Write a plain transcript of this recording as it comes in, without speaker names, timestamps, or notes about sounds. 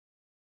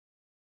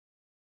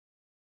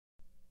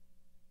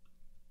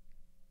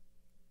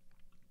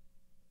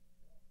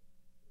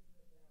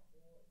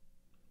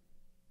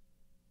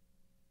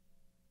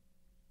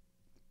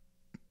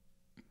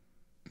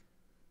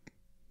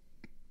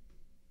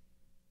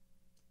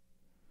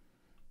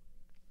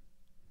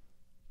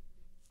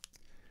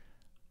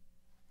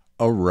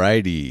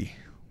Alrighty.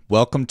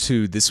 Welcome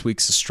to this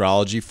week's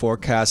astrology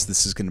forecast.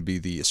 This is going to be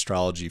the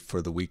astrology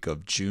for the week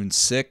of June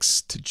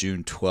 6th to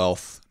June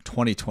 12th,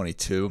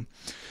 2022.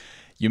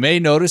 You may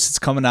notice it's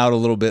coming out a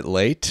little bit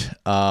late.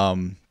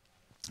 I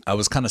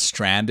was kind of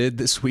stranded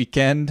this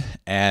weekend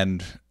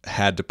and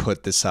had to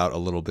put this out a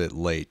little bit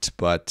late.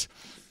 But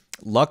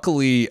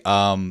luckily,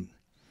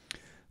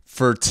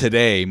 for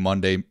today,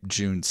 Monday,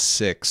 June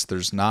 6th,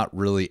 there's not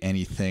really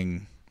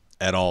anything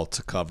at all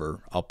to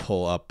cover. I'll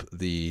pull up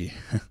the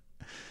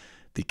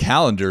the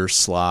calendar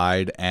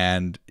slide,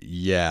 and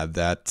yeah,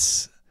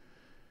 there's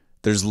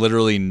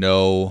literally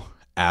no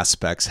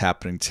aspects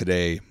happening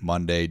today,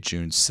 Monday,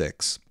 June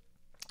 6th.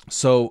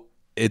 So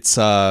it's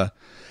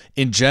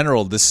in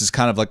general, this is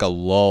kind of like a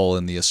lull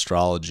in the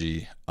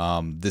astrology.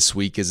 This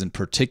week isn't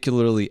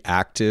particularly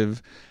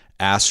active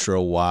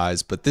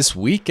astro-wise, but this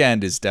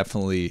weekend is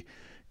definitely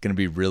going to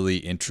be really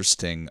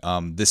interesting.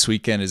 This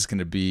weekend is going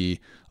to be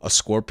a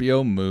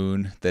Scorpio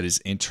moon that is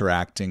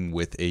interacting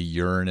with a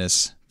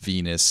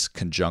Uranus-Venus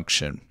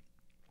conjunction.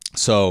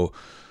 So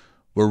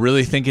we're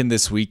really thinking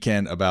this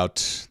weekend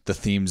about the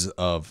themes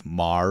of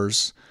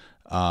Mars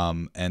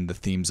and the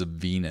themes of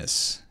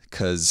Venus,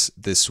 because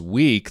this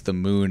week the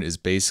moon is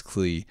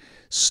basically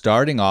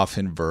starting off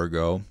in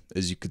Virgo.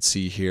 As you could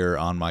see here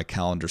on my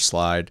calendar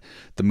slide,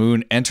 the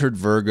moon entered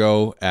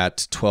Virgo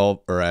at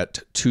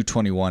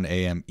 2:21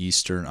 a.m.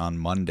 Eastern on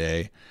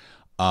Monday.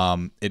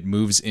 It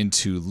moves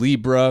into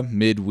Libra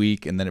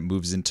midweek, and then it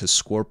moves into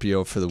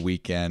Scorpio for the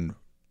weekend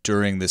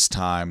during this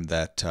time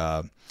that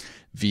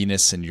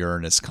Venus and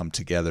Uranus come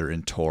together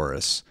in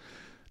Taurus.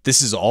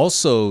 This is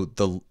also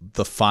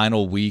the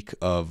final week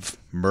of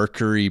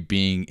Mercury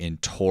being in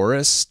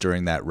Taurus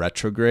during that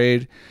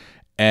retrograde.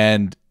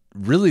 And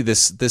really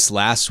this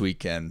last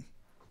weekend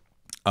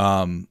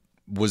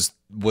was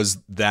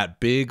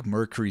that big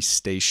Mercury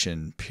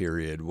station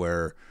period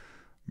where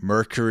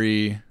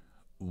Mercury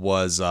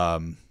was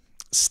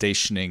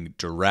stationing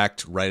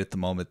direct right at the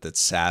moment that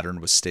Saturn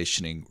was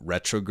stationing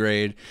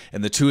retrograde,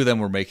 and the two of them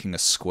were making a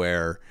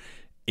square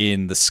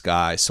in the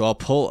sky. So I'll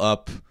pull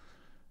up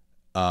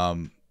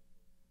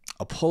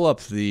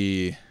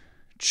the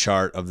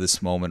chart of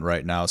this moment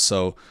right now.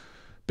 So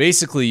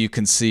basically you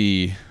can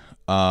see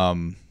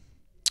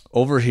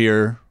over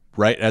here,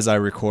 right as I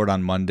record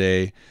on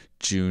Monday,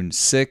 June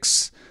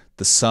 6th,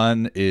 the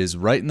sun is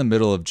right in the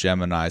middle of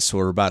Gemini. So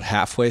we're about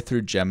halfway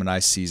through Gemini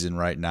season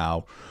right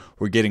now.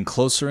 We're getting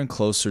closer and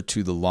closer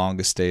to the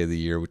longest day of the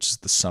year, which is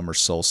the summer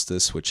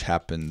solstice, which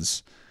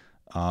happens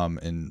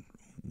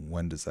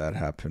when does that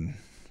happen?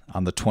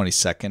 On the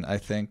 22nd, I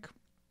think.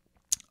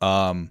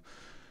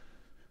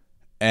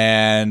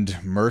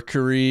 And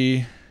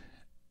Mercury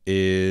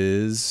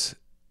is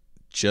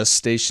just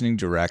stationing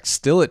direct,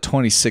 still at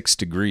 26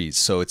 degrees.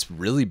 So it's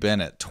really been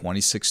at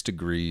 26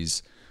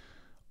 degrees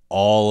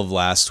all of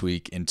last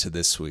week into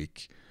this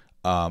week,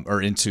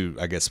 or into,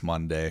 I guess,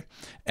 Monday.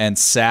 And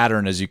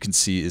Saturn, as you can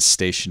see, is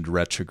stationed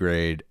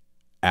retrograde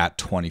at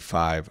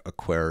 25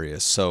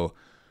 Aquarius. So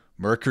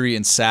Mercury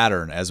and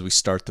Saturn, as we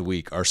start the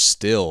week, are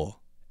still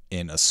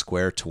in a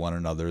square to one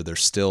another. They're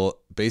still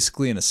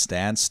basically in a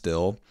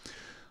standstill.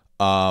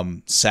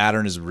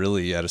 Saturn is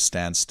really at a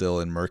standstill,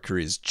 and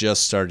Mercury is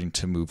just starting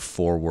to move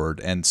forward.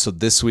 And so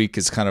this week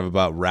is kind of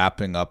about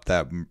wrapping up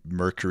that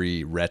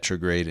Mercury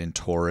retrograde in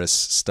Taurus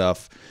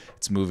stuff.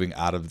 It's moving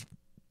out of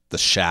the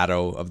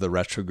shadow of the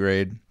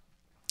retrograde.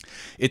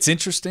 It's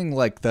interesting,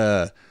 like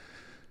the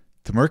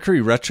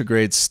Mercury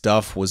retrograde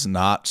stuff was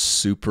not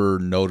super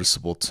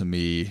noticeable to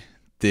me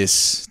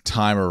this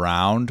time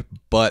around,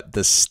 but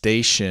the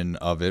station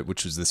of it,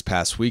 which was this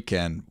past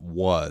weekend,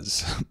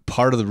 was.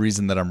 Part of the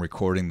reason that I'm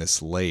recording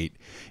this late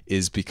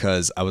is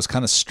because I was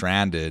kind of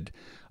stranded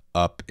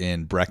up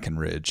in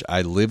Breckenridge.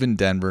 I live in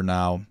Denver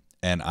now,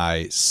 and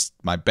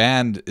my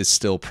band is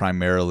still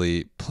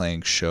primarily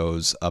playing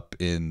shows up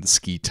in the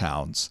ski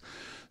towns.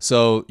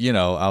 So,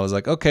 I was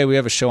like, okay, we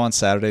have a show on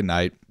Saturday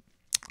night.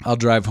 I'll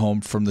drive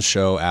home from the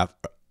show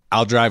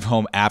I'll drive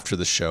home after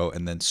the show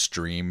and then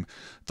stream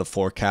the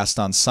forecast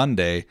on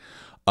Sunday.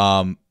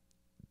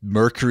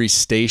 Mercury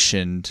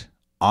stationed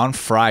on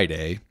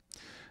Friday.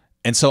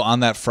 And so on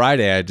that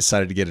Friday, I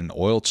decided to get an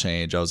oil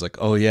change. I was like,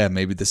 oh yeah,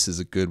 maybe this is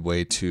a good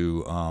way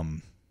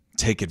to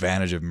take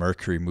advantage of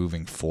Mercury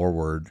moving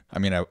forward. I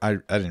mean, I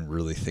didn't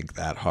really think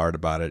that hard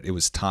about it. It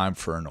was time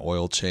for an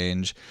oil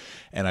change,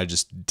 and I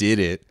just did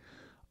it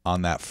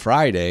on that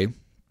Friday.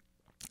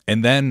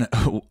 And then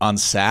on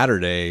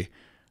Saturday,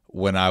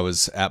 when I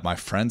was at my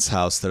friend's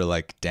house, they're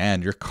like,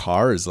 Dan, your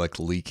car is like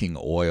leaking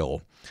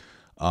oil.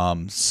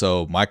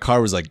 So my car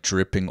was like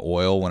dripping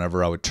oil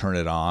whenever I would turn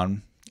it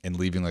on and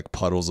leaving like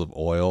puddles of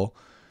oil.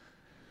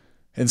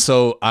 And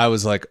so I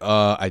was like,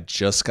 I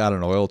just got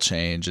an oil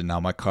change and now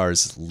my car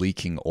is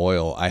leaking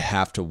oil. I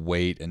have to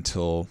wait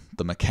until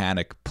the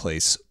mechanic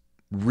place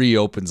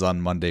reopens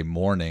on Monday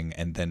morning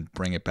and then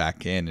bring it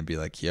back in and be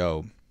like,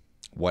 yo,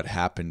 what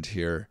happened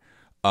here?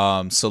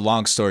 So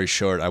long story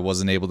short, I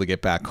wasn't able to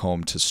get back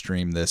home to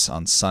stream this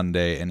on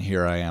Sunday, and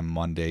here I am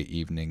Monday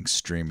evening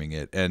streaming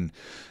it. And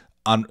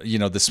on,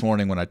 this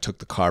morning when I took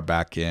the car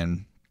back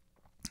in,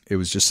 it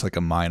was just like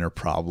a minor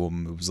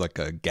problem. It was like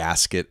a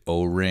gasket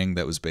O-ring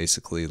that was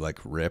basically like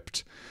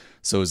ripped.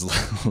 So it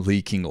was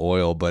leaking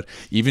oil. But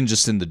even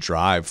just in the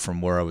drive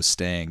from where I was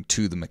staying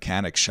to the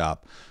mechanic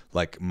shop,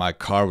 like my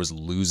car was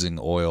losing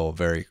oil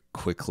very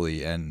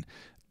quickly and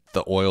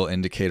the oil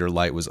indicator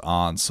light was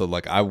on. So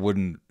like I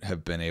wouldn't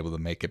have been able to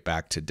make it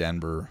back to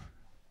Denver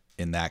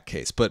in that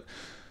case. But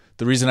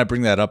the reason I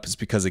bring that up is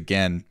because,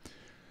 again,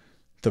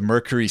 the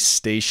Mercury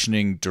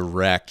stationing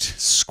direct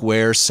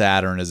square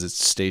Saturn as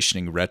it's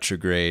stationing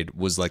retrograde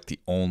was like the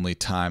only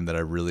time that I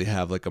really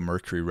have like a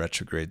Mercury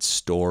retrograde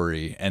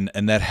story. And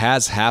that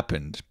has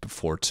happened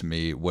before to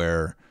me,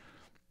 where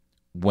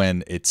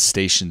when it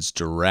stations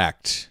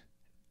direct,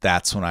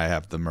 that's when I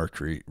have the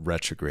Mercury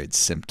retrograde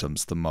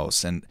symptoms the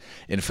most. And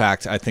in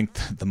fact, I think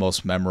the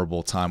most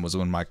memorable time was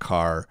when my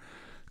car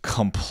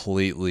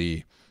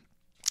completely,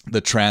 the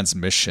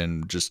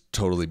transmission just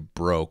totally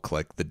broke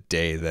like the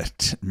day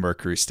that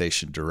Mercury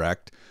stationed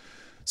direct.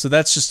 So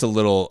that's just a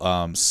little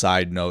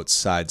side note,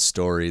 side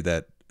story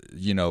that,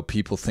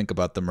 people think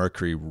about the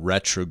Mercury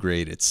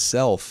retrograde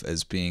itself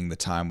as being the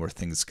time where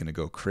things are going to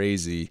go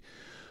crazy.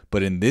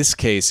 But in this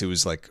case, it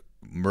was like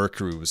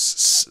Mercury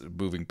was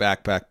moving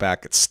back.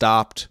 It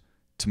stopped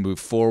to move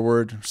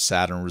forward.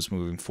 Saturn was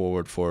moving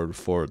forward,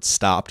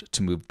 stopped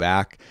to move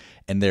back.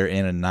 And they're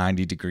in a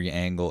 90-degree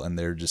angle, and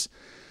they're just,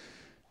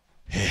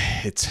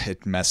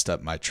 it messed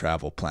up my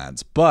travel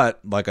plans. But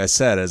like I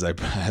said, as I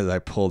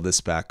pulled this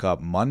back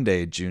up,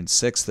 Monday, June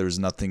 6th, there was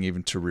nothing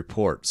even to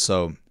report.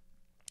 So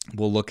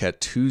we'll look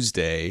at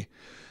Tuesday,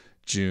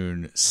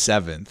 June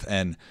 7th.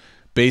 And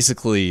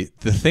basically,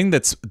 the thing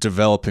that's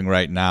developing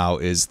right now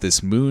is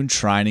this moon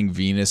trining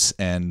Venus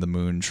and the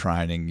moon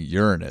trining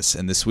Uranus.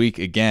 And this week,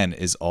 again,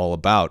 is all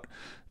about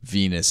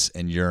Venus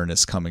and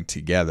Uranus coming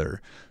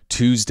together.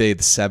 Tuesday,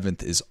 the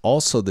 7th, is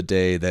also the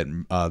day that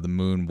the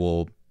moon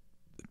will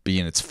be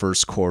in its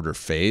first quarter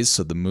phase.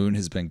 So the moon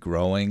has been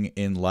growing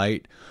in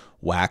light,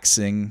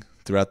 waxing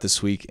throughout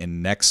this week.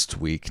 And next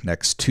week,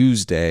 next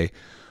Tuesday,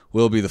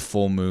 will be the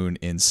full moon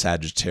in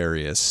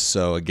Sagittarius.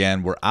 So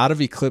again, we're out of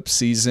eclipse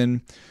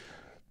season.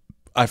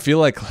 I feel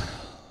like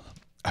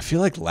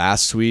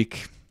last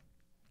week,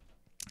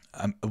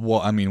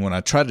 when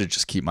I try to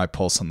just keep my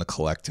pulse on the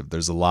collective,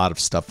 there's a lot of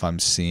stuff I'm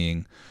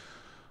seeing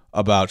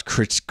about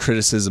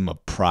criticism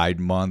of Pride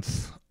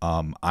Month.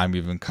 I'm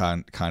even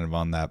kind of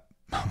on that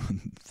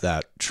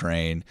that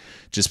train,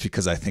 just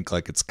because I think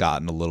like it's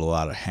gotten a little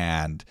out of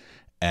hand,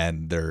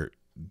 and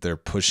they're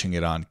pushing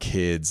it on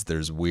kids.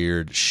 There's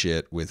weird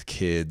shit with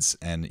kids,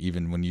 and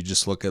even when you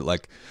just look at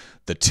like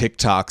the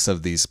TikToks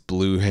of these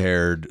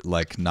blue-haired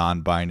like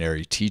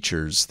non-binary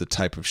teachers, the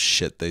type of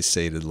shit they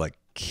say to like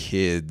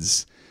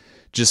kids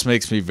just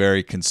makes me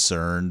very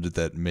concerned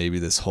that maybe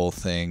this whole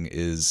thing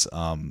is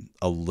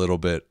a little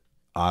bit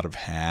out of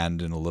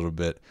hand and a little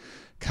bit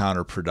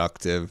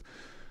counterproductive.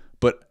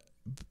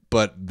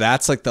 But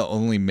that's like the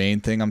only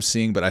main thing I'm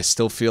seeing. But I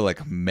still feel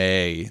like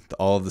May,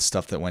 all of the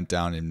stuff that went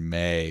down in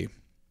May,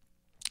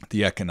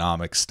 the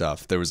economic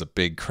stuff, there was a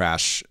big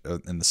crash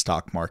in the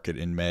stock market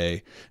in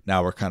May.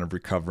 Now we're kind of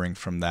recovering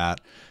from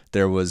that.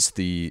 There was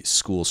the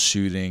school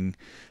shooting.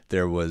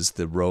 There was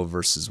the Roe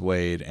versus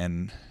Wade.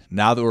 And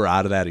now that we're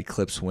out of that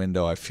eclipse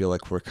window, I feel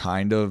like we're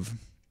kind of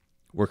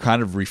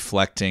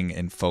reflecting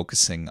and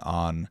focusing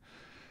on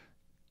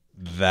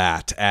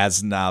that,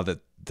 as now that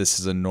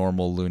this is a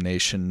normal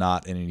lunation,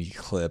 not in an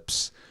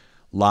eclipse.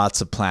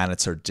 Lots of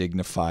planets are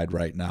dignified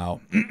right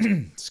now.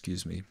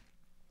 Excuse me.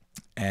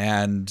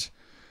 And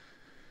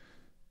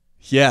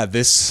yeah,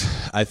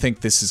 I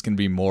think this is going to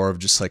be more of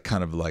just like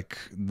kind of like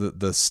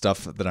the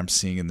stuff that I'm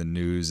seeing in the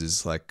news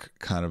is like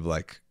kind of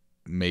like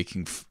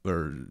making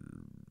or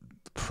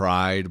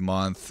Pride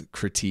Month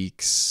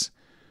critiques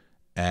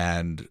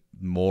and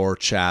more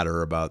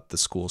chatter about the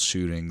school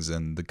shootings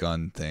and the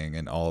gun thing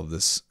and all of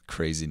this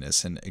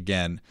craziness. And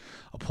again,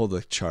 I'll pull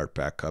the chart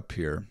back up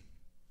here.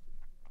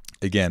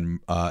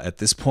 Again, at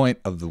this point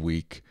of the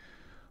week,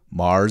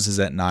 Mars is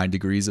at 9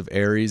 degrees of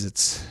Aries.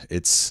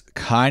 It's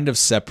kind of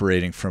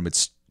separating from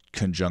its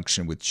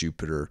conjunction with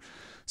Jupiter.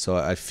 So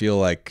I feel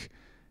like,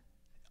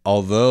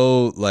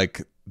 although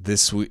like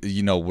this,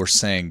 we're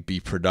saying be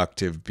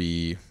productive,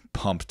 be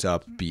pumped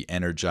up, be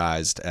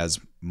energized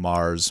as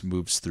Mars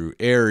moves through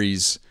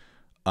Aries.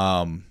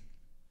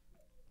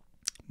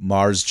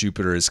 Mars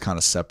Jupiter is kind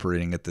of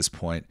separating at this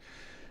point.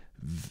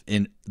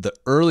 In the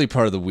early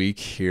part of the week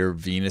here,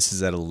 Venus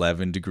is at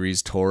 11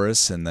 degrees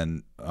Taurus, and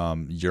then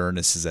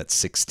Uranus is at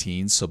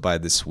 16. So by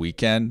this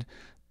weekend,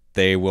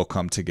 they will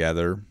come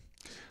together.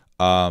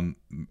 Again,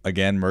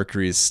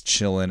 Mercury is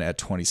chilling at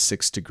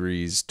 26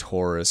 degrees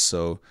Taurus.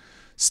 So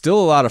still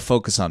a lot of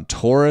focus on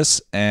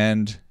Taurus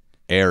and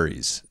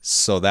Aries.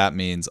 So that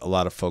means a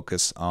lot of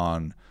focus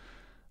on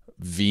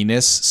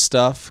Venus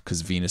stuff,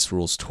 because Venus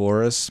rules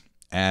Taurus,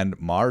 and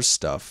Mars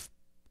stuff,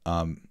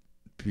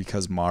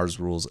 because Mars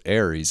rules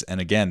Aries.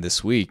 And again,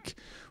 this week,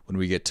 when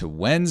we get to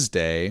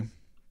Wednesday,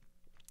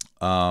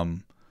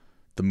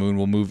 the moon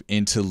will move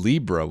into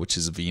Libra, which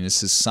is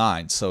Venus's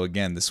sign. So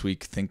again, this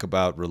week, think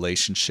about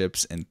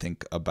relationships and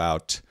think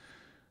about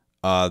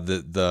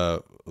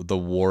the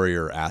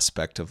warrior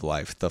aspect of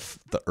life,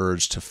 the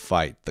urge to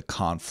fight, the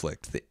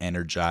conflict, the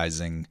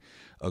energizing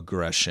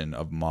aggression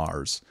of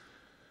Mars.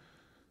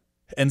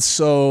 And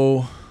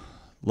so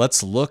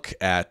let's look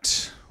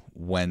at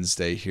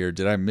Wednesday here.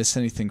 Did I miss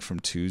anything from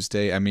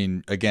Tuesday? I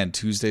mean, again,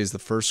 Tuesday is the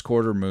first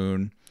quarter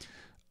moon.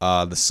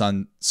 The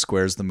sun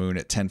squares the moon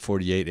at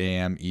 10:48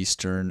 a.m.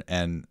 Eastern,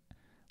 and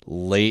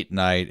late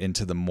night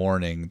into the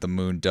morning, the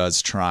moon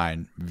does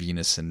trine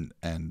Venus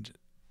and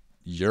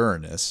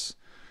Uranus.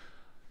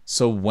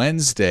 So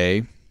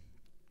Wednesday,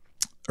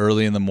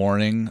 early in the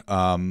morning,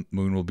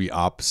 moon will be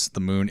opposite.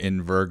 The moon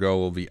in Virgo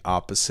will be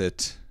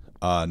opposite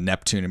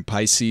Neptune in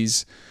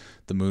Pisces.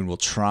 The moon will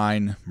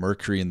trine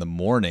Mercury in the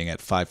morning at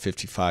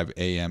 5:55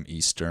 a.m.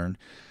 Eastern.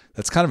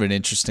 That's kind of an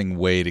interesting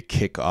way to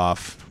kick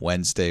off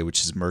Wednesday,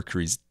 which is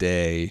Mercury's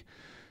day.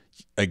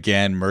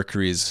 Again,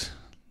 Mercury is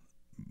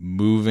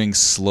moving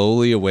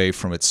slowly away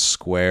from its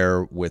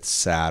square with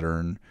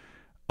Saturn.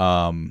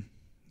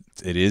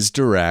 It is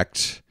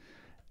direct,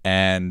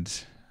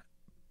 and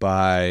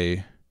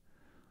by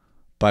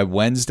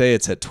Wednesday,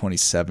 it's at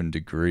 27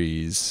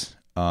 degrees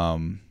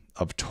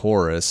of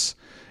Taurus.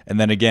 And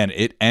then again,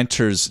 it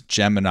enters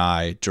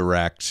Gemini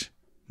direct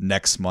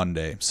next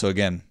Monday. So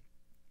again,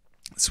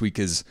 this week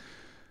is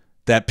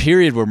that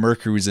period where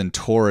Mercury was in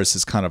Taurus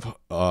is kind of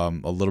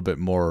a little bit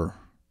more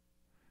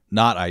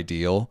not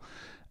ideal.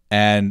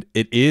 And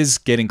it is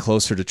getting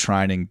closer to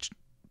trining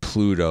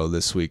Pluto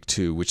this week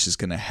too, which is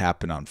going to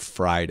happen on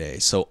Friday.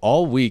 So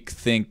all week,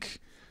 think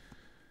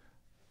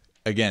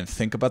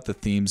about the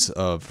themes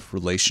of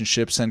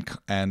relationships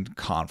and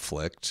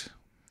conflict,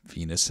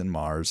 Venus and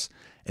Mars,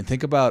 and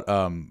think about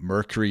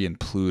Mercury and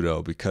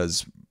Pluto,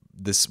 because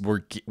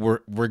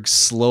we're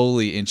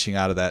slowly inching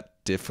out of that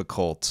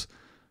difficult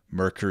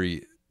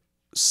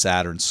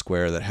Mercury-Saturn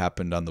square that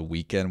happened on the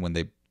weekend when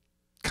they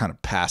kind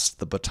of passed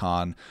the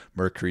baton.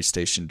 Mercury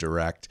stationed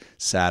direct,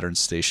 Saturn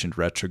stationed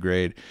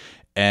retrograde,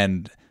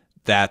 and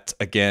that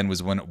again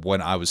was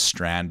when I was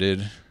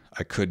stranded.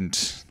 I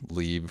couldn't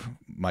leave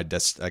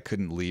I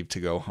couldn't leave to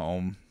go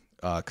home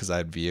because I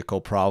had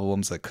vehicle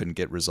problems that couldn't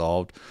get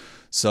resolved.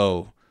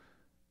 So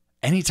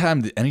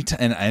anytime,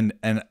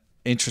 and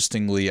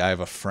interestingly, I have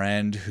a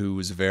friend who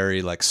was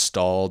very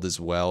stalled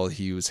as well.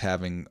 He was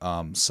having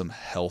some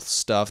health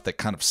stuff that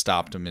kind of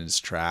stopped him in his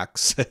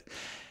tracks.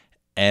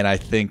 And I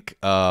think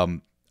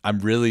I'm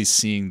really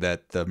seeing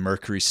that the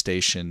Mercury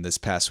station this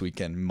past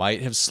weekend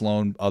might have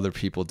slowed other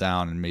people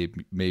down and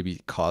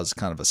maybe caused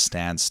kind of a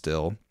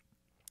standstill.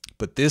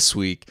 But this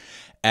week,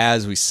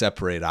 as we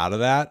separate out of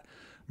that,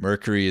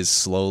 Mercury is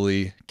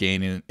slowly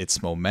gaining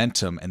its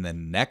momentum. And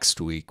then next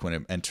week, when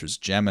it enters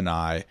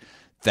Gemini,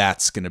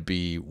 that's going to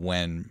be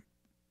when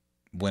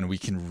we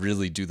can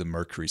really do the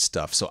Mercury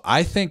stuff. So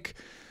I think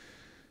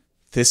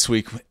this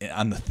week,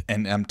 and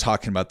I'm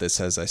talking about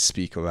this as I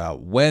speak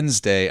about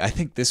Wednesday, I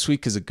think this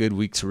week is a good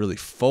week to really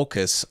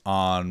focus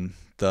on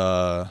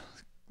the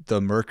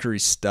Mercury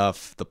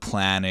stuff, the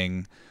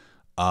planning.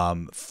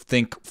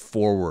 Think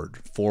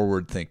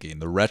forward thinking.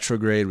 The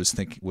retrograde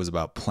was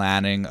about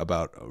planning,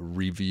 about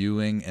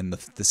reviewing, and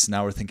this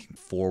now we're thinking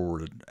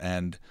forward.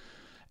 And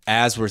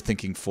as we're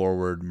thinking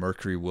forward,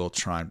 Mercury will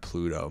trine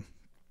Pluto.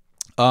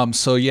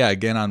 So yeah,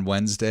 again on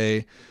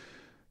Wednesday,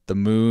 the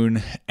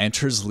moon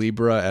enters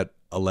Libra at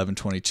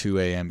 11:22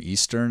 a.m.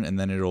 Eastern, and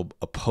then it'll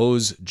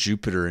oppose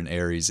Jupiter in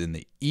Aries in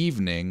the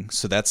evening.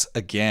 So that's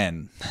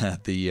again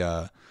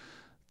the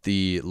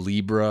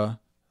Libra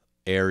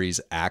Aries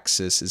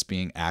axis is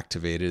being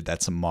activated.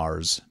 That's a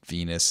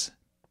Mars-Venus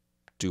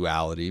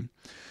duality.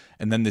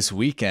 And then this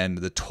weekend,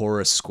 the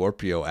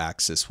Taurus-Scorpio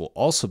axis will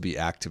also be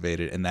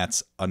activated, and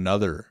that's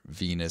another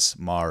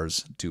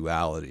Venus-Mars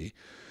duality.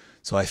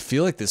 So I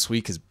feel like this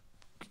week is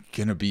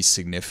going to be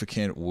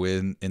significant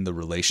in the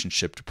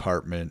relationship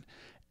department,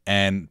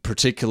 and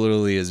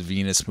particularly as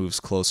Venus moves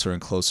closer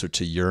and closer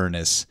to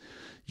Uranus.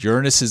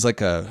 Uranus is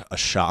like a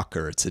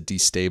shocker. It's a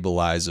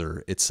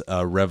destabilizer. It's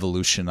a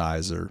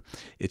revolutionizer.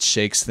 It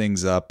shakes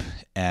things up,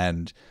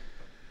 and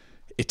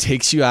it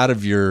takes you out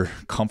of your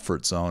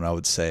comfort zone, I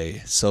would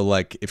say. So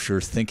if you're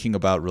thinking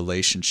about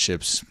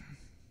relationships,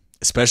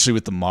 especially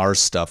with the Mars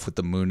stuff, with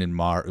the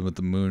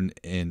moon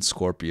in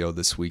Scorpio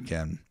this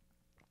weekend,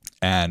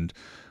 and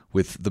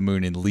with the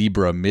moon in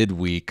Libra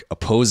midweek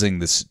opposing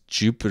this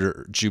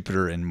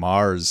Jupiter and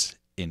Mars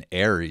in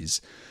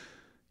Aries,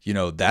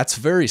 that's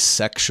very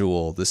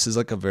sexual. This is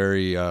a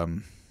very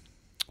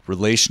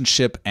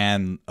relationship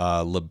and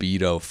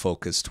libido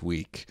focused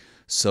week.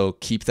 So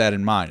keep that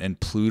in mind. And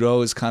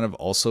Pluto is kind of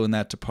also in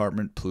that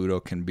department. Pluto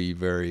can be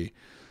very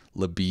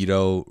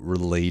libido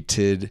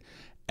related,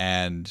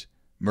 and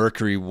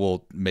Mercury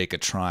will make a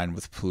trine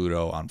with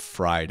Pluto on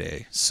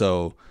Friday.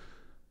 So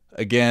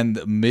again,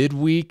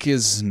 midweek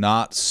is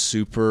not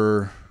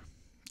super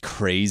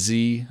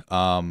crazy.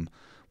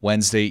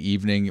 Wednesday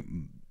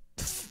evening,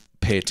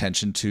 pay pay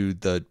attention to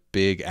the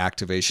big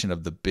activation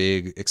of the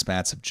big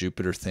expansive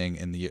Jupiter thing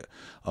in the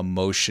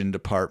emotion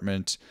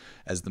department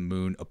as the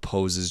moon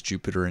opposes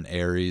Jupiter in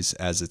Aries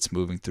as it's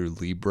moving through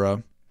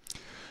Libra.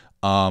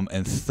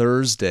 And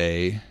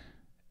Thursday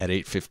at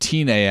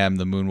 8:15 a.m.,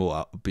 the moon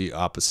will be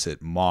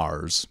opposite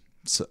Mars.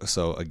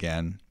 So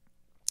again,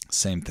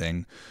 same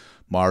thing.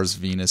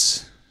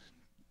 Mars-Venus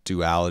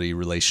duality,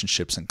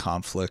 relationships and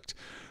conflict,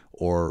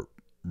 or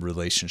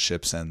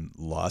relationships and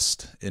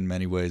lust in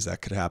many ways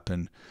that could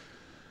happen.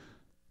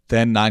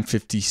 Then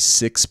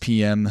 9:56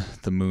 p.m.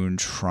 the moon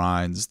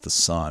trines the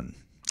sun.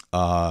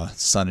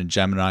 Sun in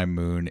Gemini,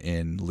 moon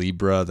in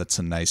Libra. That's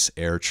a nice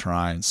air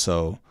trine.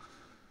 So,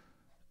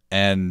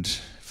 and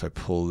if I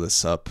pull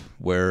this up,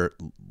 where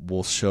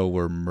we'll show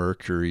where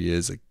Mercury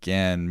is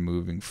again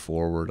moving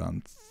forward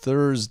on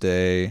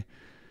Thursday,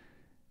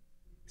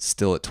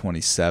 still at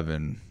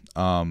 27.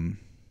 And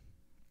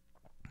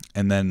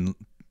then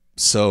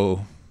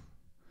so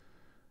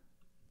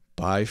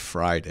by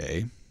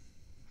Friday,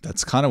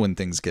 that's kind of when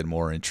things get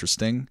more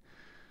interesting.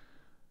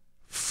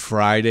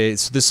 Friday,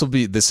 so this will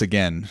be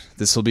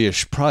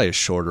probably a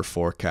shorter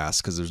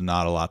forecast because there's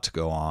not a lot to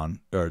go on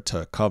or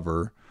to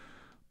cover.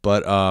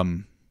 But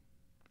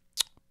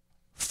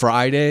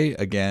Friday,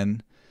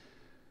 again,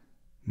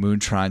 moon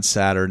trine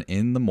Saturn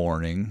in the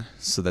morning,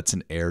 so that's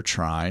an air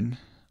trine.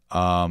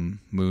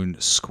 Moon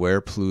square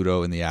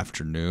Pluto in the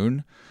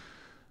afternoon.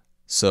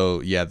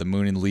 So yeah, the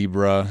moon in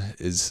Libra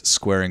is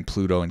squaring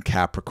Pluto in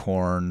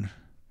Capricorn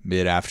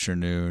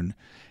mid-afternoon.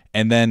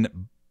 And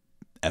then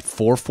at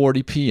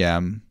 4:40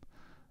 p.m.,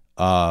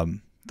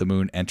 the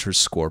moon enters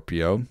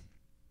Scorpio.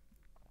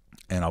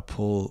 And I'll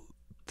pull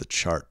the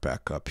chart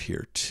back up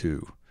here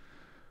too.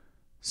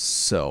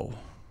 So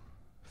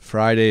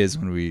Friday is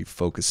when we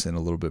focus in a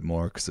little bit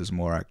more because there's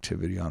more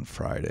activity on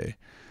Friday.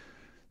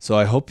 So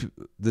I hope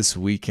this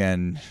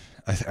weekend,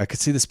 I could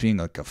see this being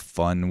like a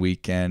fun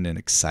weekend, an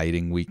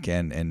exciting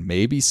weekend, and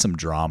maybe some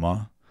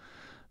drama,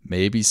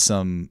 maybe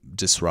some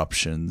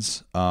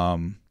disruptions.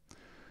 But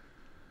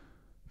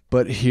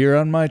here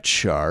on my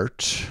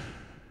chart,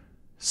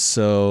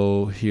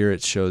 so here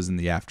it shows in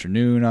the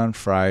afternoon on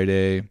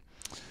Friday.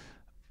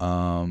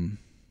 Oh,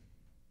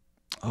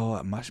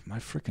 my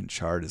freaking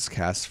chart is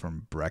cast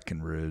from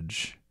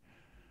Breckenridge.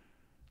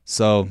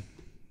 So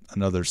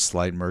another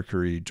slight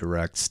Mercury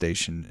direct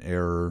station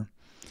error.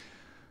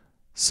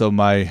 So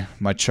my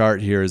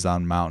chart here is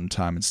on Mountain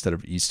Time instead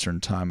of Eastern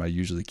Time. I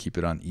usually keep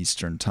it on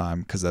Eastern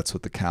Time because that's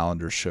what the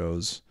calendar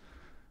shows.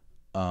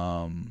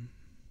 Am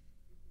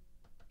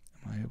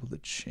I able to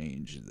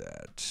change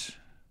that?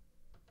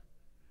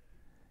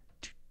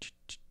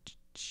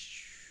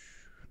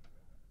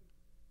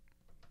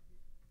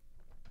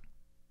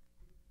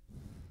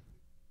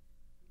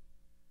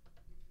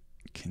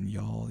 Can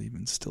y'all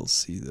even still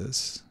see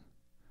this?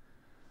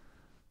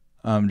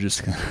 I'm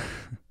just gonna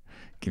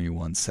give me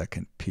 1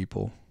 second,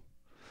 people.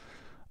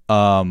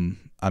 I'm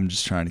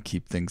just trying to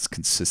keep things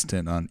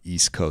consistent on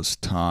East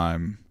Coast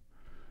time.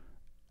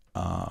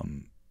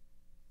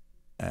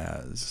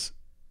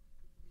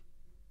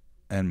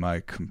 And my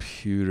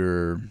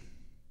computer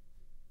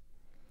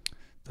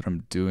that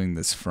I'm doing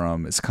this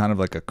from is kind of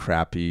like a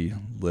crappy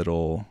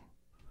little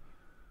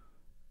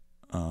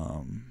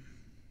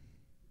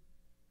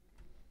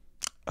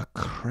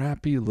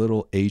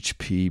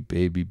HP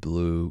baby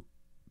blue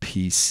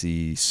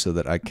PC so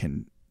that I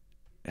can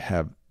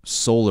have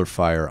solar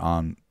fire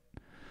on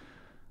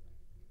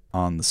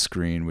the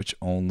screen, which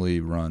only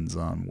runs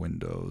on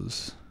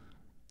Windows.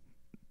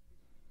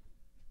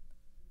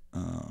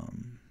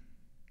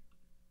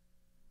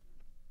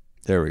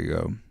 There we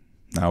go.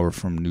 Now we're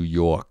from New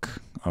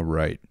York. All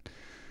right.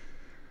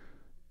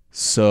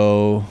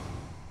 So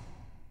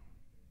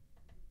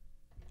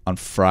on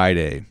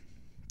Friday,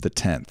 the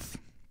 10th,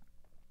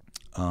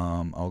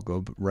 I'll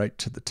go right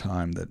to the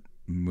time that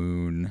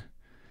moon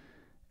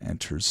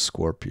enters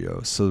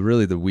Scorpio. So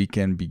really the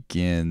weekend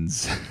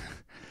begins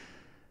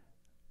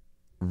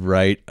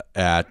the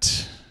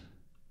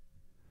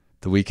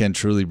weekend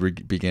truly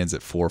begins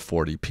at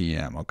 4:40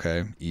 p.m.,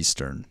 okay?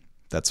 Eastern.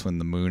 That's when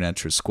the moon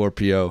enters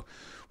Scorpio.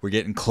 We're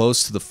getting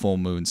close to the full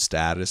moon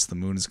status. The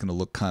moon is going to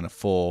look kind of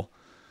full.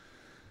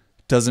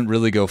 Doesn't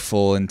really go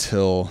full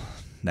until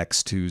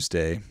next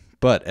Tuesday.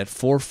 But at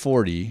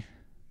 4:40,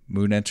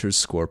 moon enters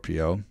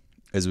Scorpio.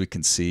 As we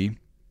can see,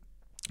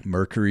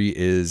 Mercury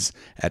is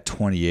at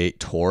 28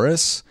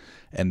 Taurus,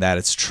 and that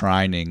it's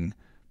trining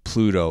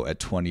Pluto at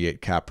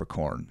 28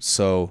 Capricorn.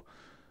 So,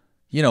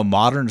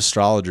 modern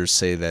astrologers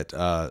say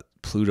that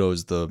Pluto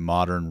is the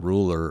modern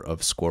ruler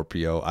of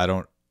Scorpio. I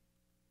don't,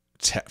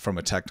 from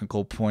a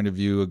technical point of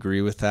view,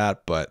 agree with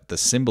that, but the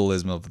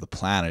symbolism of the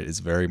planet is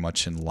very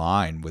much in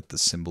line with the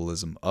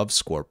symbolism of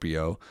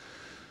Scorpio.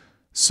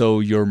 So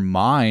your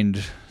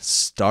mind,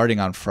 starting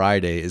on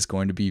Friday, is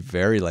going to be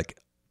very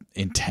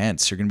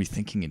intense. You're going to be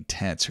thinking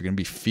intense. You're going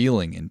to be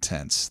feeling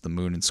intense. The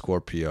moon in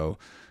Scorpio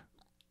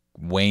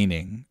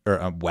waning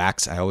or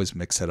wax. I always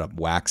mix it up,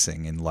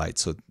 waxing in light.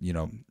 So,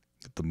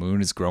 the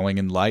moon is growing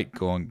in light,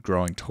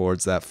 growing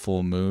towards that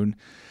full moon.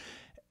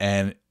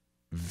 And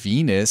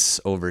Venus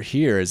over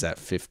here is at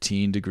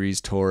 15 degrees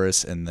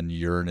Taurus, and then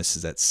Uranus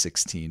is at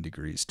 16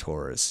 degrees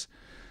Taurus.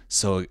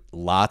 So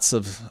lots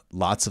of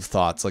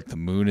thoughts. Like the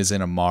moon is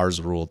in a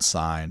Mars ruled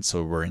sign,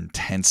 so we're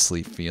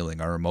intensely feeling.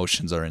 Our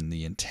emotions are in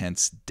the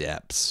intense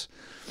depths,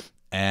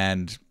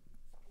 and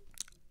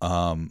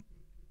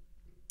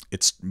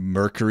it's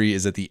Mercury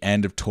is at the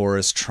end of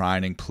Taurus,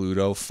 trining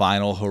Pluto.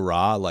 Final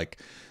hurrah! Like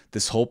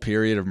this whole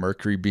period of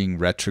Mercury being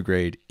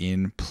retrograde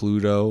in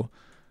Pluto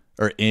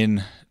or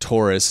in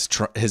Taurus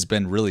has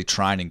been really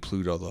trining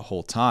Pluto the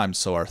whole time.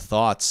 So our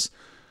thoughts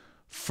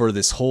for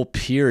this whole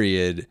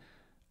period,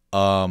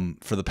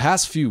 for the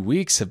past few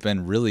weeks, have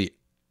been really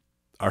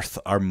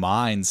our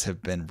minds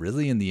have been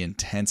really in the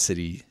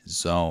intensity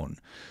zone.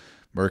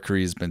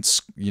 Mercury has been,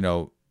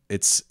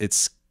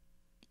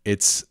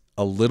 it's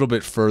a little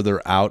bit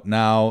further out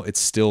now. It's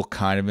still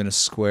kind of in a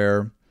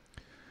square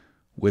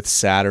with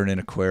Saturn in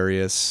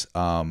Aquarius.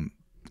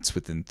 It's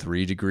within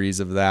 3 degrees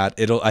of that.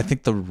 I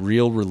think the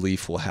real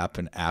relief will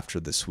happen after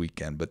this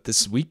weekend, but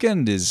this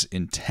weekend is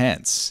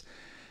intense.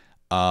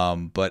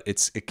 But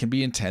it can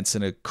be intense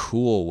in a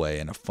cool way,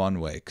 in a fun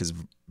way, because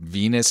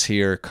Venus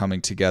here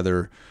coming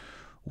together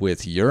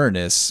with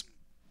Uranus,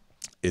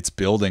 it's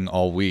building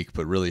all week,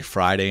 but really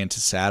Friday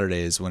into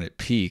Saturday is when it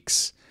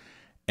peaks.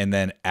 And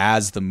then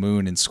as the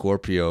moon in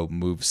Scorpio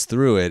moves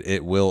through it,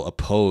 it will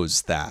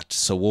oppose that.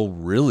 So we'll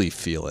really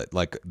feel it.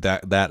 Like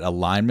that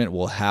alignment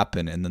will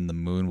happen, and then the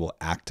moon will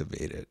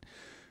activate it.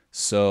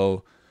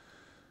 So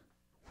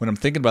when I'm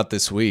thinking about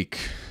this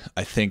week,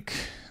 I think,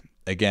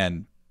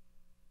 again,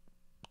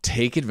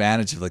 take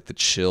advantage of like the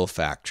chill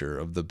factor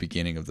of the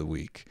beginning of the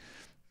week.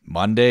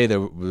 Monday, there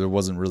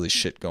wasn't really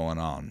shit going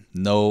on.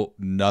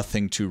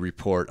 Nothing to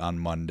report on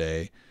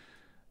Monday.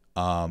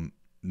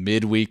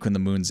 Midweek, when the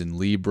moon's in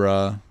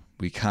Libra,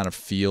 we kind of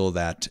feel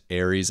that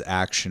Aries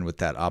action with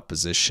that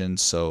opposition.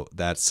 So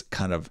that's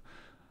kind of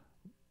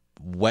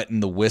wetting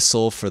the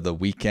whistle for the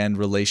weekend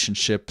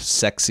relationship,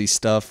 sexy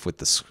stuff with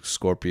the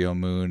Scorpio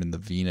moon and the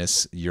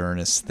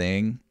Venus-Uranus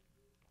thing.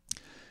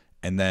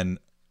 And then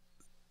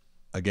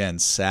again,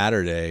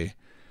 Saturday,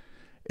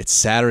 it's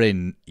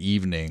Saturday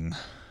evening,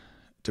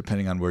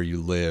 depending on where you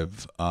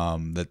live,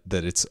 that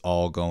it's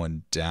all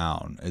going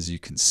down. As you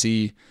can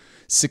see,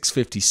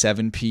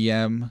 6:57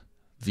 p.m.,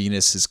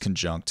 Venus is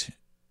conjunct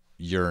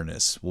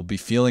Uranus. We'll be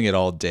feeling it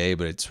all day,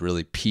 but it's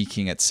really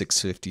peaking at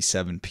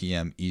 6:57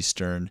 p.m.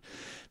 Eastern.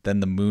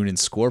 Then the moon in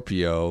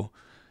Scorpio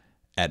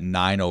at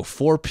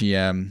 9:04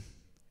 p.m.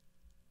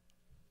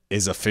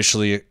 is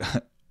officially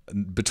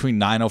between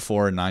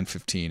 9:04 and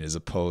 9:15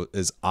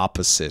 is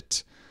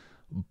opposite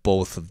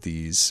both of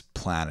these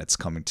planets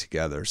coming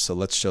together. So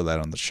let's show that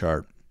on the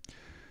chart.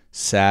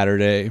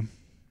 Saturday,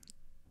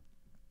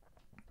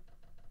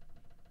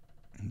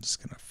 I'm just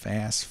going to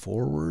fast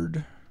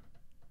forward.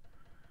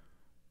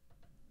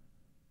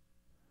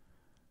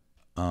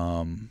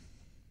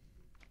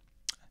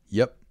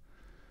 Yep.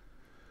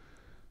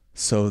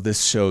 So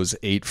this shows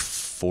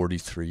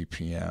 8:43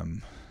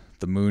 p.m.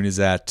 The moon is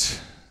at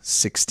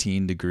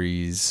 16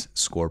 degrees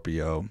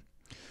Scorpio.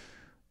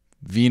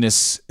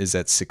 Venus is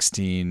at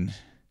 16.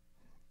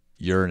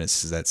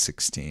 Uranus is at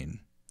 16.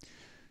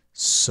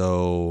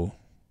 So,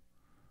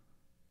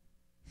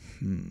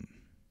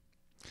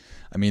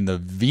 I mean, the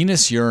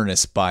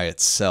Venus-Uranus by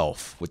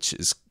itself, which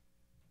is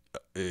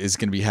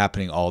going to be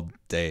happening all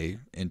day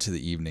into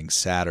the evening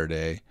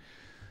Saturday,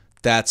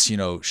 that's,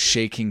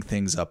 shaking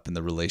things up in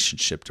the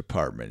relationship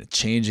department,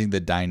 changing the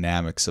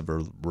dynamics of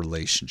a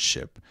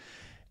relationship.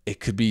 It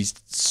could be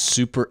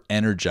super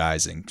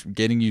energizing,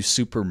 getting you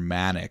super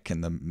manic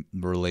in the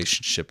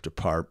relationship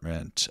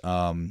department.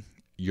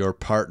 Your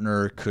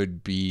partner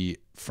could be,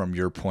 from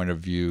your point of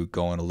view,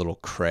 going a little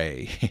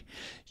cray.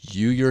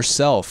 You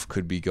yourself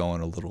could be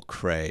going a little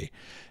cray.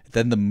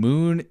 Then the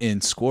moon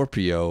in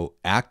Scorpio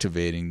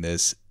activating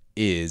this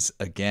is,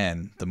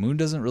 again, the moon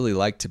doesn't really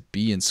like to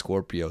be in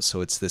Scorpio.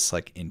 So it's this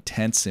like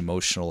intense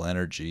emotional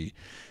energy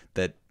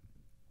that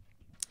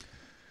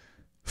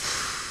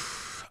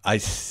I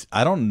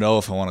don't know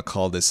if I want to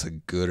call this a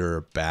good or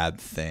a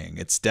bad thing.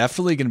 It's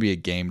definitely going to be a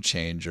game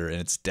changer, and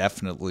it's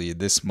definitely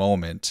this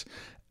moment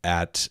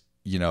at,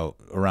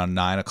 around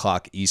 9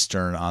 o'clock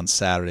Eastern on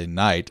Saturday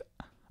night.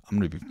 I'm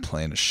going to be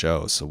playing a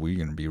show, so we're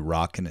going to be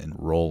rocking and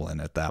rolling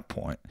at that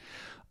point.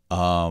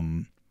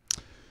 9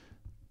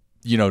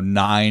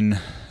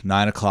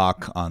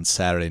 o'clock on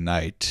Saturday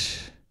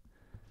night,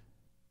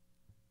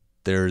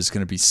 there's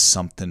going to be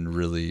something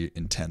really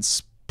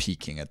intense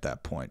peaking at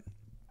that point.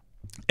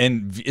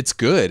 And it's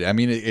good. I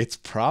mean, it's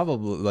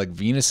probably like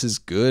Venus is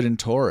good in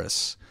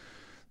Taurus.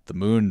 The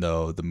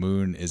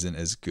moon isn't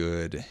as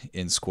good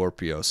in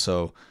Scorpio.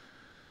 So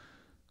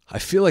I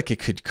feel like it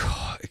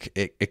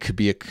could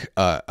be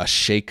a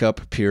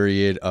shake-up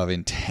period of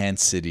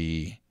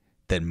intensity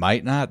that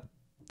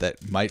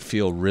might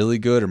feel really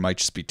good or might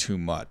just be too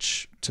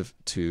much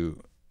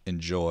to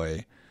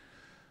enjoy.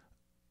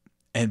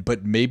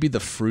 But maybe the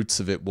fruits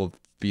of it will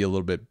be a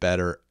little bit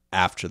better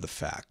after the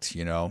fact,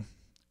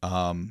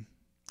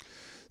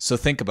 So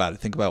think about it.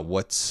 Think about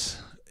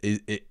what's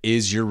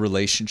is your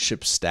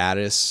relationship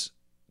status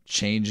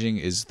changing?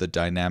 Is the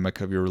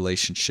dynamic of your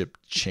relationship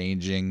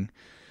changing?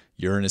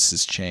 Uranus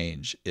is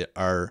change.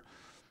 Are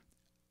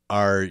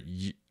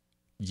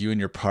you and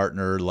your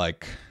partner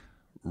like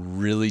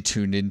really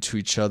tuned into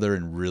each other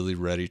and really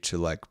ready to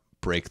like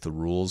break the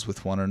rules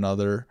with one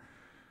another?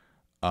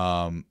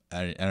 And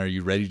are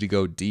you ready to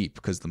go deep?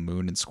 Because the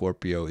moon in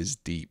Scorpio is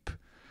deep.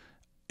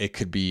 It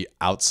could be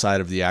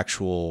outside of the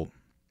actual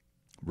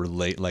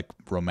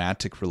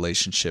romantic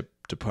relationship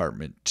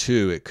department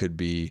too. It could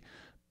be,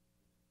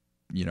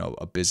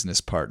 a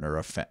business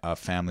partner, a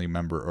family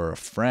member, or a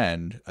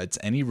friend. It's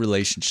any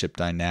relationship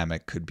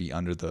dynamic could be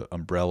under the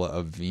umbrella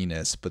of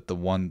Venus, but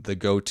the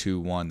go-to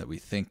one that we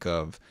think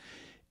of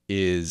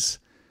is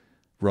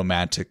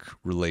romantic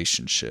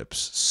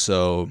relationships.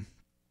 So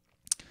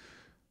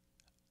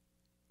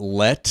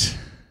let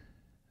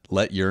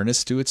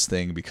Uranus do its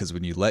thing, because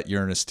when you let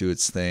Uranus do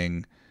its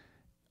thing,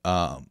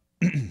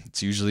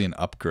 it's usually an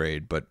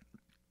upgrade, but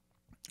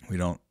we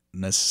don't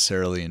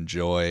necessarily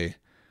enjoy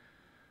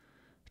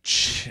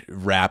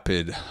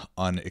rapid,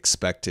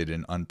 unexpected,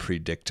 and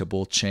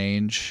unpredictable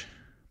change.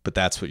 But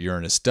that's what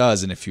Uranus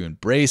does. And if you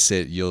embrace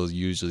it, you'll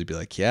usually be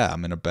like, yeah,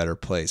 I'm in a better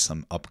place.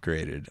 I'm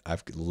upgraded.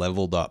 I've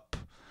leveled up.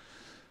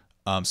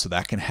 So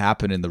that can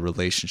happen in the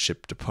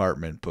relationship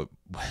department. But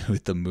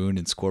with the moon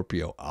in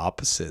Scorpio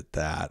opposite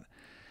that,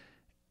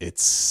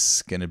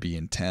 it's going to be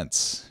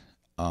intense.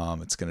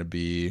 It's going to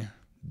be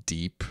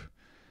deep.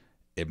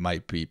 It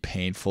might be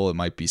painful. It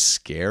might be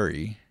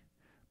scary,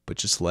 but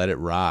just let it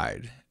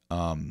ride.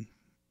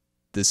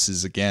 This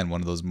is, again, one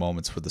of those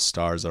moments where the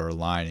stars are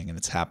aligning, and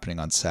it's happening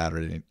on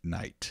Saturday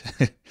night.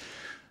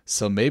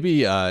 So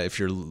maybe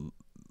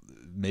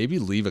maybe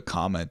leave a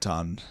comment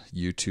on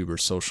YouTube or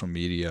social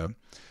media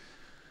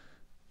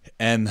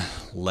and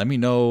let me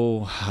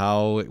know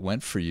how it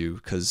went for you,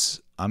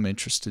 because I'm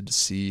interested to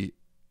see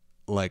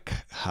like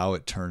how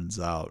it turns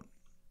out.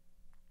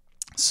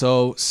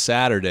 So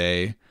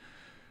Saturday,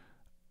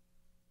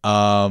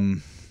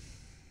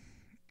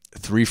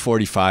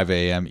 3:45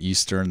 a.m.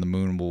 Eastern, the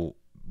moon will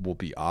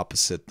be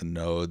opposite the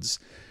nodes.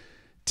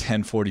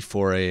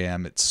 10:44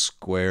 a.m. it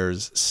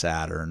squares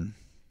Saturn.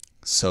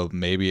 So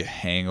maybe a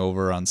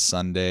hangover on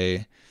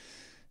Sunday.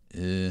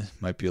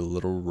 Might be a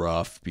little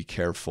rough. Be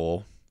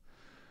careful.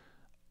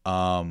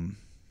 Trines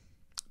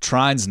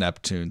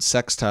Neptune,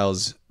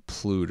 sextiles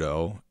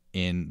Pluto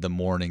in the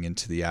morning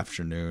into the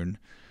afternoon.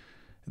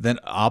 Then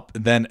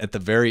at the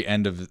very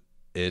end of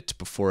it,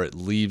 before it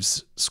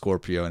leaves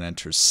Scorpio and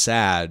enters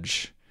Sag,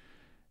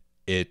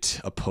 it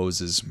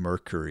opposes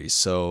Mercury.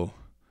 So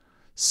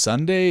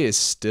Sunday is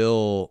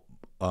still,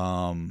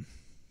 I'll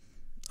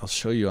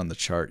show you on the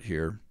chart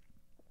here.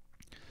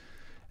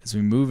 As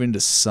we move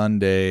into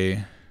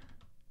Sunday,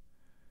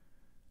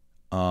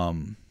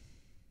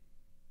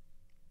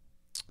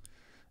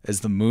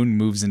 as the moon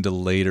moves into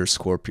later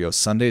Scorpio,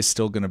 Sunday is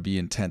still going to be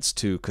intense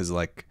too, because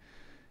like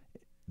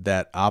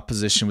that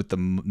opposition with the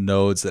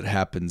nodes that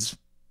happens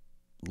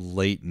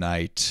late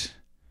night,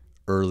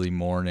 early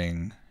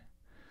morning,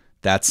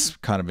 that's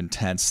kind of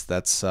intense.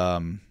 That's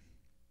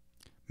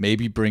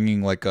maybe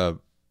bringing like a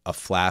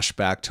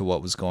flashback to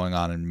what was going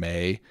on in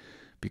May,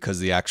 because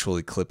the actual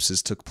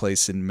eclipses took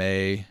place in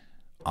May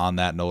on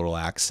that nodal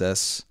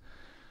axis.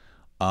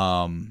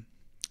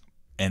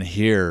 And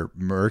here,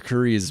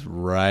 Mercury is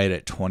right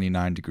at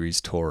 29 degrees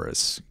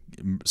Taurus.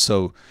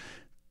 So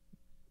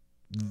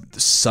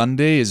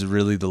Sunday is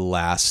really the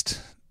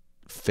last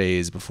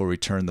phase before we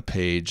turn the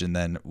page, and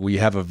then we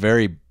have a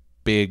very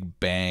big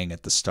bang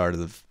at the start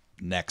of the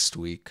next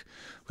week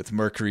with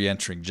Mercury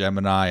entering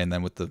Gemini, and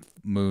then with the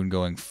moon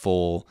going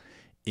full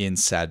in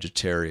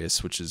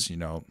Sagittarius, which is,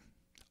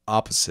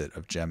 opposite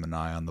of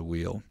Gemini on the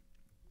wheel.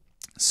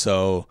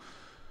 So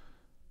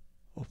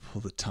we'll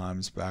pull the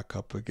times back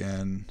up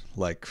again.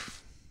 Like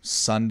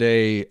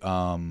Sunday,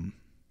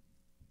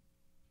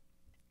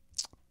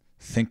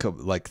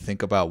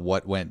 think about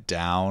what went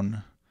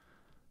down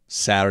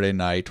Saturday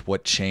night,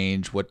 what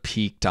changed, what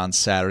peaked on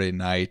Saturday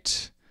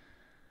night,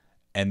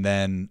 and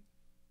then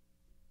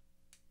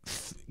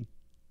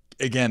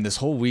again, this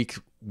whole week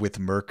with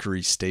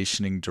Mercury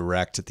stationing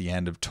direct at the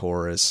end of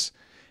Taurus,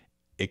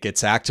 it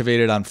gets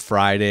activated on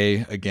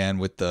Friday again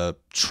with the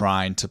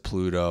trine to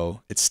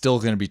Pluto. It's still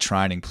going to be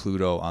trining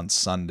Pluto on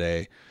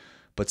Sunday,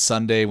 but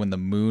Sunday when the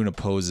moon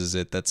opposes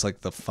it, that's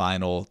like the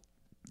final,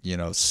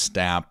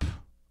 stamp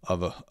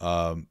of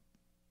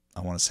I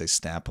want to say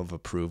stamp of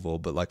approval,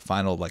 but like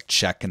final like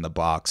check in the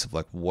box of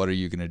like, what are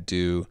you going to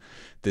do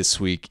this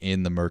week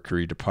in the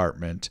Mercury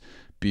department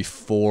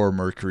before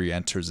Mercury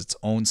enters its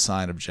own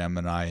sign of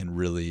Gemini and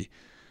really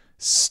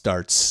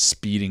starts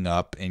speeding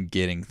up and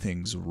getting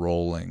things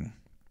rolling.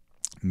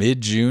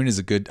 Mid-June is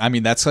a good,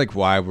 that's like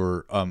why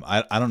we're,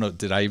 I don't know,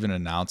 did I even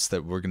announce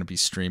that we're going to be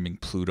streaming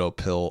Pluto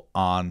Pill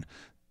on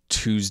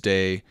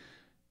Tuesday,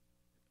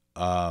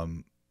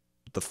 the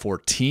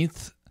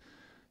 14th?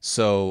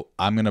 So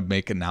I'm going to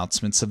make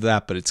announcements of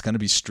that, but it's going to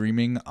be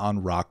streaming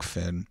on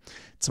Rockfin.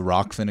 It's a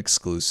Rockfin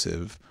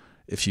exclusive.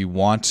 If you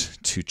want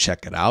to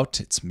check it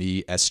out, it's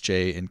me,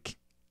 SJ, and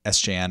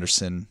S.J.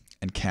 Anderson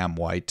and Cam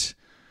White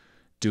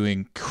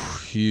doing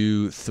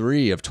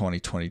Q3 of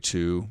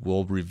 2022.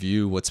 We'll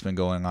review what's been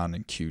going on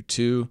in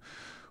Q2.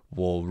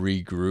 We'll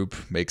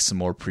regroup, make some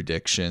more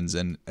predictions.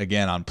 And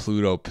again, on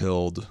Pluto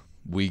Pilled,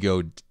 we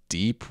go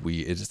deep.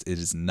 It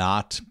is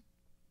not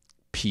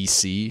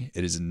PC.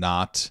 It is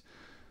not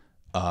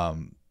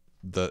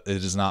it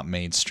is not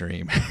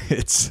mainstream.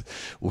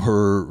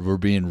 We're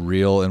being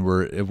real, and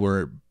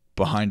we're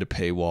behind a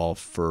paywall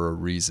for a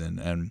reason.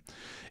 And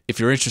if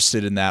you're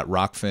interested in that,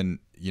 Rockfin,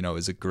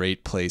 is a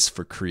great place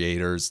for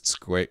creators. It's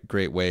a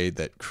great way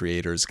that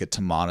creators get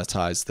to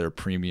monetize their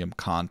premium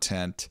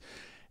content,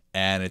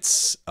 and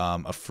it's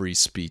a free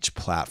speech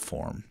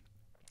platform.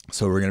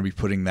 So we're going to be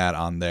putting that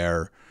on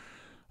there,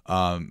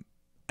 and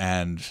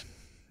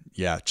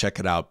yeah, check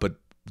it out. But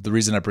the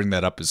reason I bring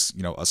that up is,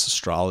 us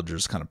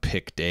astrologers kind of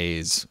pick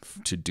days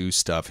to do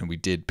stuff, and we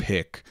did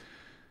pick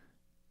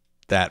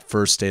that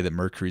first day that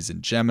Mercury's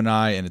in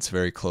Gemini, and it's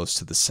very close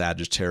to the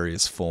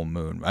Sagittarius full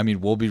moon. I mean,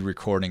 we'll be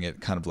recording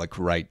it kind of like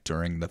right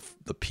during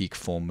the peak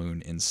full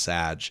moon in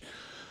Sag.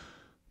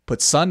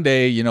 But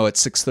Sunday, at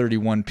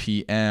 6:31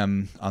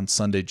 p.m. on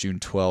Sunday, June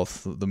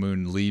 12th, the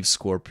moon leaves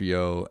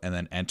Scorpio and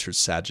then enters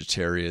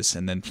Sagittarius,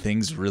 and then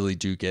things really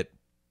do get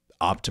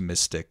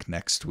optimistic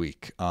next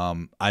week.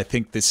 I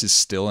think this is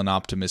still an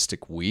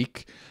optimistic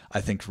week. I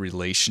think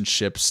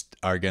relationships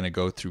are going to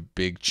go through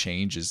big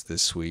changes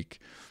this week.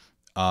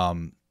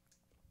 It's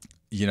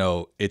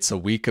a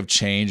week of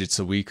change. It's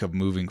a week of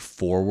moving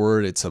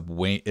forward. It's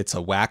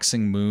a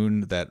waxing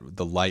moon that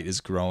the light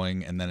is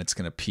growing, and then it's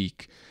going to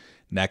peak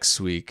next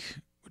week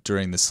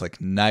during this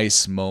like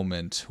nice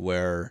moment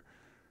where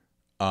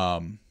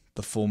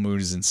the full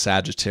moon is in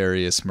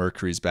Sagittarius,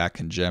 Mercury's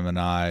back in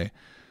Gemini,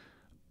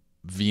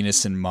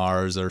 Venus and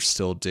Mars are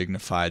still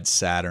dignified,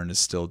 Saturn is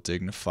still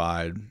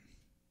dignified.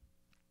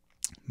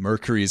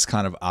 Mercury is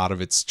kind of out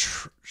of its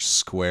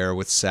square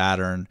with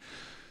Saturn.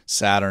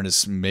 Saturn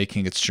is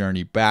making its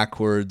journey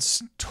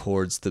backwards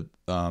towards the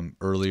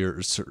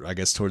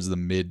towards the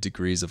mid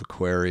degrees of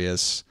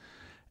Aquarius.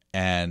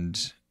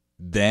 And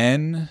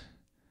then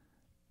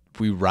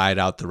we ride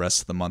out the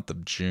rest of the month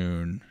of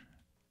June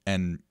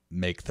and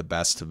make the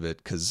best of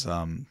it, because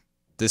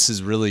this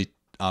is really,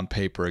 on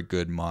paper, a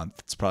good month.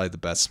 It's probably the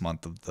best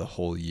month of the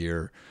whole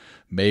year.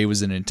 May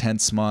was an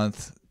intense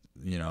month.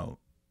 It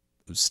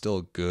was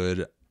still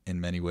good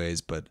in many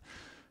ways, but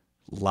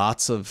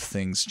lots of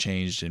things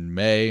changed in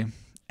May,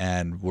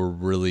 and we're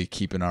really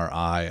keeping our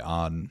eye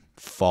on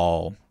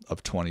fall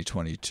of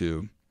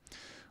 2022,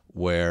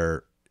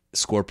 where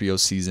Scorpio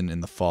season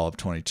in the fall of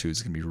 22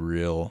 is going to be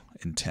real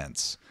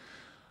intense.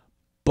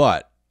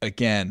 But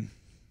again,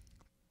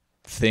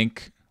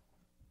 think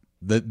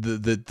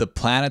the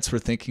planets we're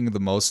thinking the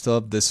most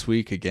of this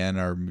week, again,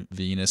 are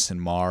Venus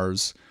and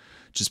Mars,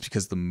 just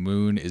because the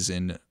moon is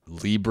in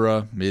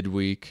Libra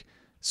midweek,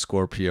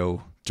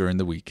 Scorpio during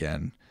the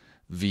weekend.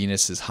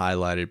 Venus is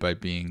highlighted by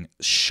being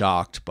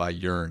shocked by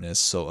Uranus,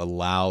 so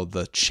allow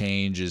the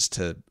changes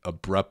to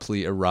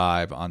abruptly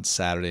arrive on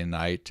Saturday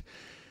night.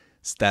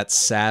 It's that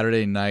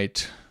Saturday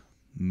night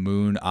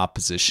moon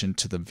opposition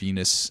to the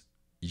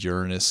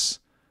Venus-Uranus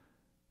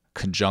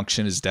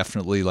conjunction is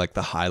definitely like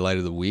the highlight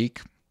of the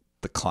week,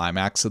 the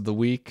climax of the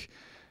week.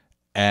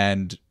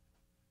 And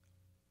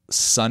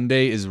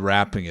Sunday is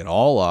wrapping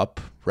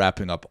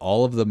up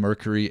all of the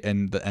Mercury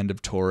and the end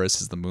of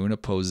Taurus as the moon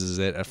opposes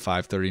it at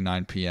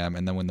 5:39 p.m.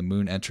 And then when the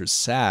moon enters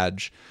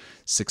Sag,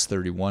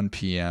 6:31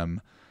 p.m.,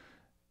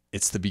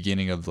 it's the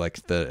beginning of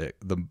like the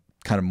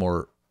kind of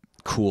more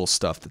cool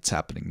stuff that's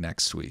happening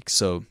next week.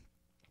 So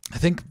I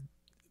think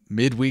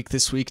midweek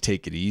this week,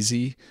 take it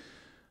easy.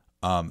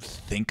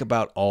 Think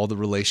about all the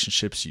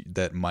relationships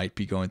that might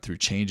be going through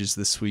changes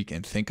this week,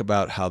 and think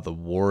about how the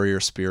warrior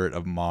spirit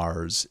of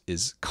Mars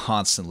is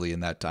constantly in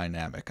that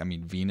dynamic. I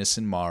mean, Venus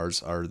and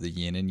Mars are the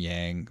yin and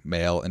yang,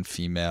 male and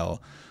female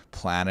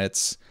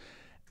planets,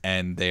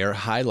 and they are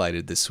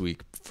highlighted this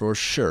week for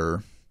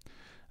sure.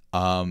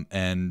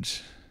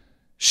 And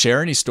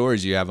share any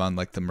stories you have on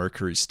like the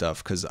Mercury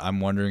stuff, because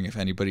I'm wondering if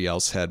anybody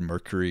else had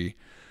Mercury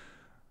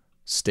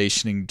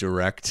stationing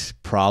direct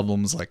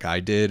problems like I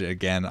did.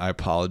 Again, I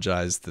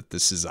apologize that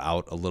this is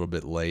out a little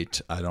bit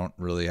late. I do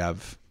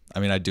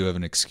have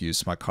an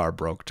excuse. My car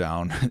broke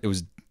down. It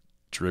was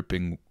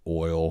dripping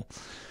oil,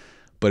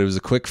 but it was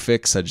a quick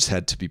fix. I just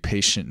had to be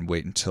patient and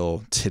wait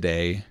until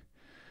today.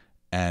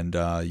 And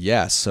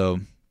so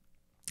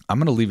I'm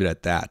going to leave it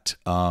at that.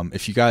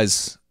 If you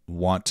guys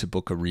want to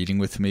book a reading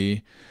with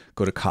me,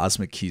 go to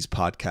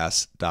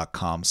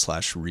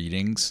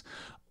cosmickeyspodcast.com/readings.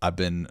 I've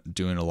been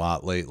doing a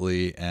lot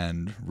lately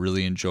and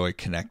really enjoy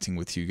connecting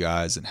with you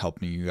guys and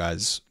helping you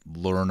guys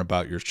learn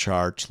about your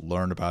chart,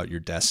 learn about your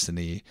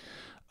destiny.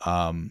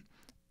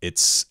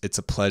 It's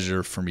a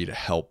pleasure for me to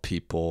help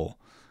people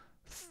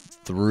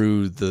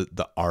through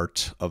the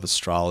art of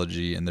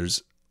astrology. And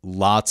there's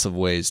lots of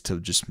ways to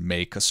just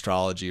make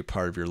astrology a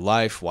part of your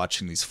life.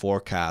 Watching these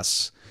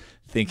forecasts,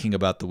 thinking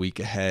about the week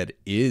ahead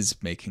is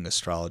making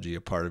astrology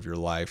a part of your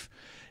life.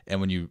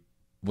 And when you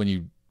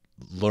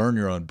learn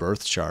your own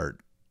birth chart,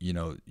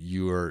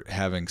 you are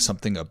having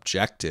something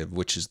objective,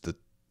 which is the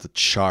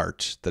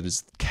chart that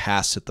is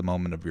cast at the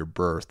moment of your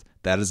birth.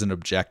 That is an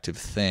objective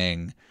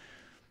thing,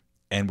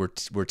 and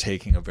we're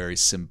taking a very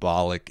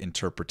symbolic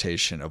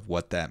interpretation of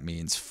what that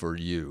means for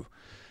you.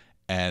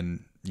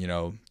 And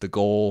the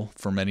goal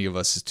for many of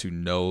us is to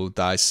know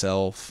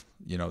thyself,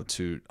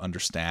 to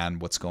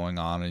understand what's going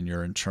on in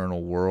your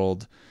internal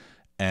world.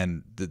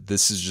 And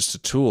this is just a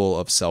tool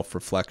of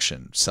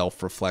self-reflection.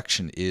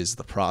 Self-reflection is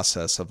the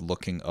process of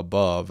looking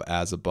above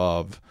as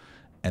above,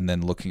 and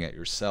then looking at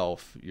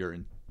yourself, your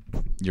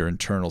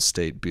internal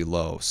state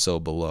below. So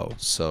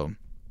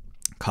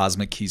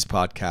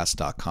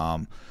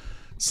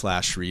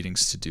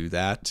cosmickeyspodcast.com/readings to do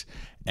that.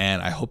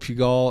 And I hope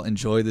you all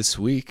enjoy this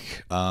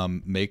week.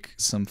 Make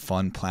some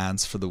fun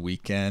plans for the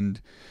weekend.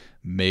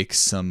 Make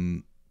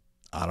some,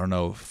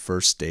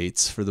 first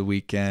dates for the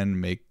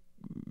weekend.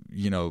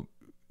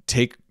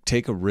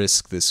 Take a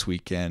risk this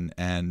weekend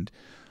and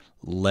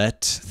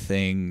let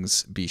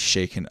things be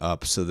shaken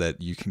up so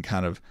that you can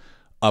kind of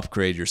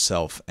upgrade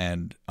yourself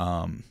and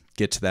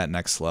get to that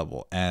next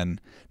level.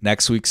 And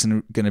next week's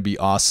going to be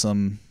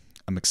awesome.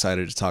 I'm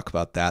excited to talk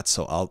about that.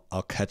 So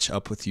I'll catch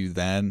up with you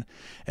then.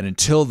 And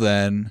until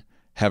then,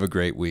 have a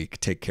great week.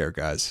 Take care,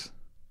 guys.